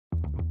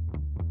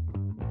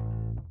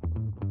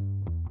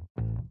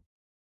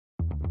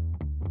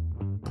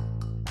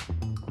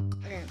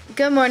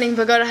Good morning,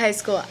 Bogota High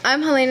School.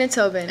 I'm Helena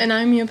Tobin. And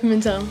I'm Mia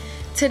Pimentel.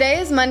 Today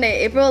is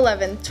Monday, April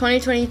 11th,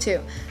 2022.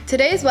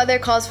 Today's weather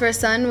calls for a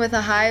sun with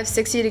a high of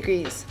 60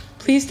 degrees.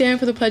 Please stand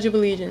for the Pledge of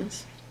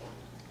Allegiance.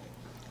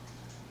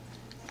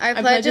 I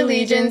pledge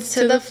allegiance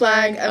to the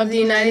flag of the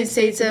United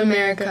States of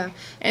America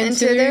and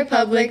to the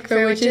republic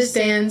for which it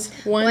stands,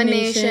 one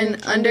nation,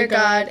 under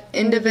God,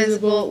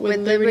 indivisible, with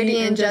liberty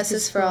and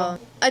justice for all.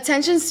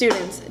 Attention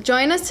students,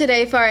 join us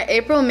today for our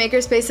April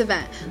Makerspace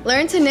event.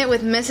 Learn to knit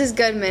with Mrs.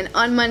 Goodman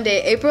on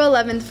Monday, April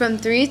 11th from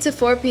 3 to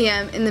 4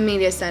 p.m. in the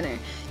Media Center.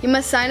 You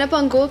must sign up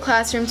on Google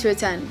Classroom to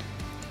attend.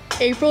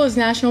 April is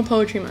National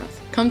Poetry Month.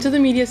 Come to the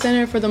Media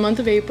Center for the month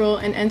of April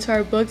and enter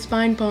our Books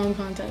Find Poem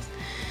contest.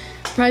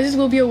 Prizes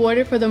will be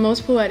awarded for the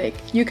most poetic.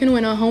 You can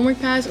win a homework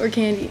pass or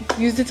candy.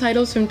 Use the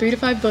titles from 3 to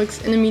 5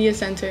 books in the Media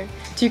Center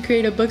to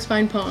create a Books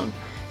Find poem.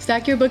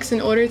 Stack your books in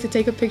order to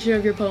take a picture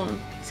of your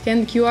poem. Scan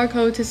the QR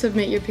code to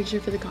submit your picture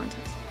for the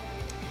contest.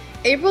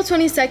 April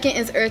 22nd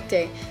is Earth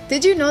Day.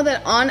 Did you know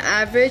that on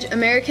average,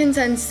 Americans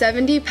send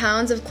 70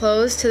 pounds of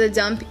clothes to the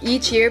dump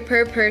each year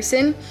per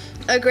person?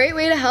 A great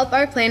way to help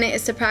our planet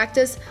is to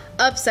practice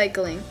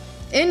upcycling.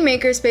 In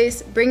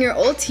Makerspace, bring your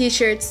old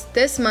t-shirts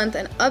this month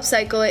and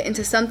upcycle it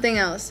into something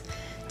else.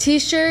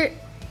 T-shirt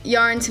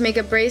yarn to make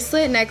a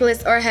bracelet,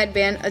 necklace, or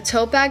headband, a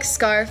tote bag,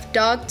 scarf,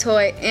 dog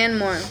toy, and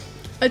more.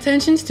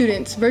 Attention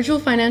students, Virtual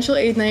Financial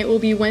Aid Night will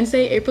be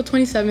Wednesday, April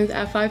 27th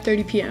at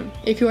 5:30 p.m.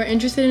 If you are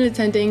interested in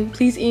attending,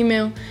 please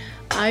email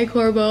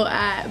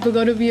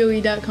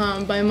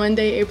icorbo@bogotaboe.com by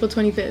Monday, April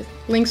 25th.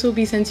 Links will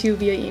be sent to you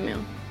via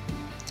email.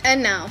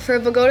 And now, for a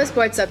Bogota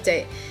Sports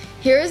Update.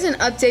 Here is an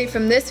update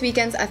from this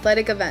weekend's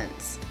athletic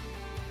events.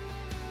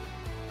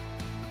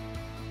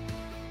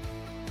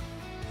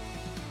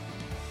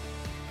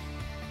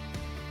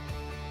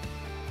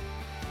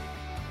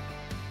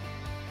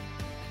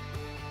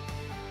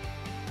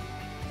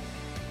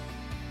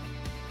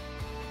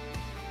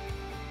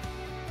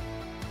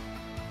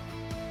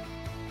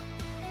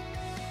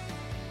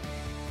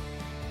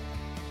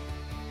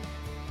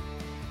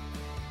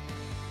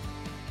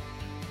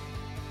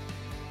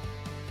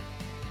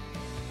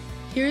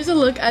 Here's a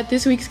look at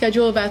this week's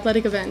schedule of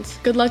athletic events.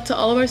 Good luck to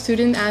all of our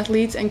student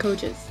athletes and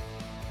coaches.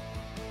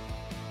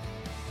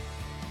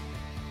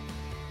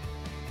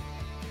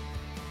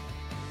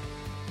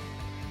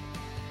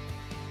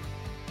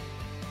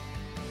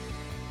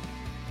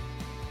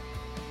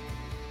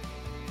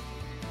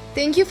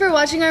 Thank you for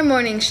watching our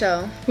morning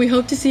show. We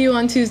hope to see you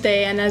on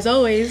Tuesday, and as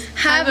always,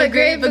 have a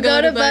great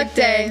Bogota Buck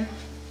Day.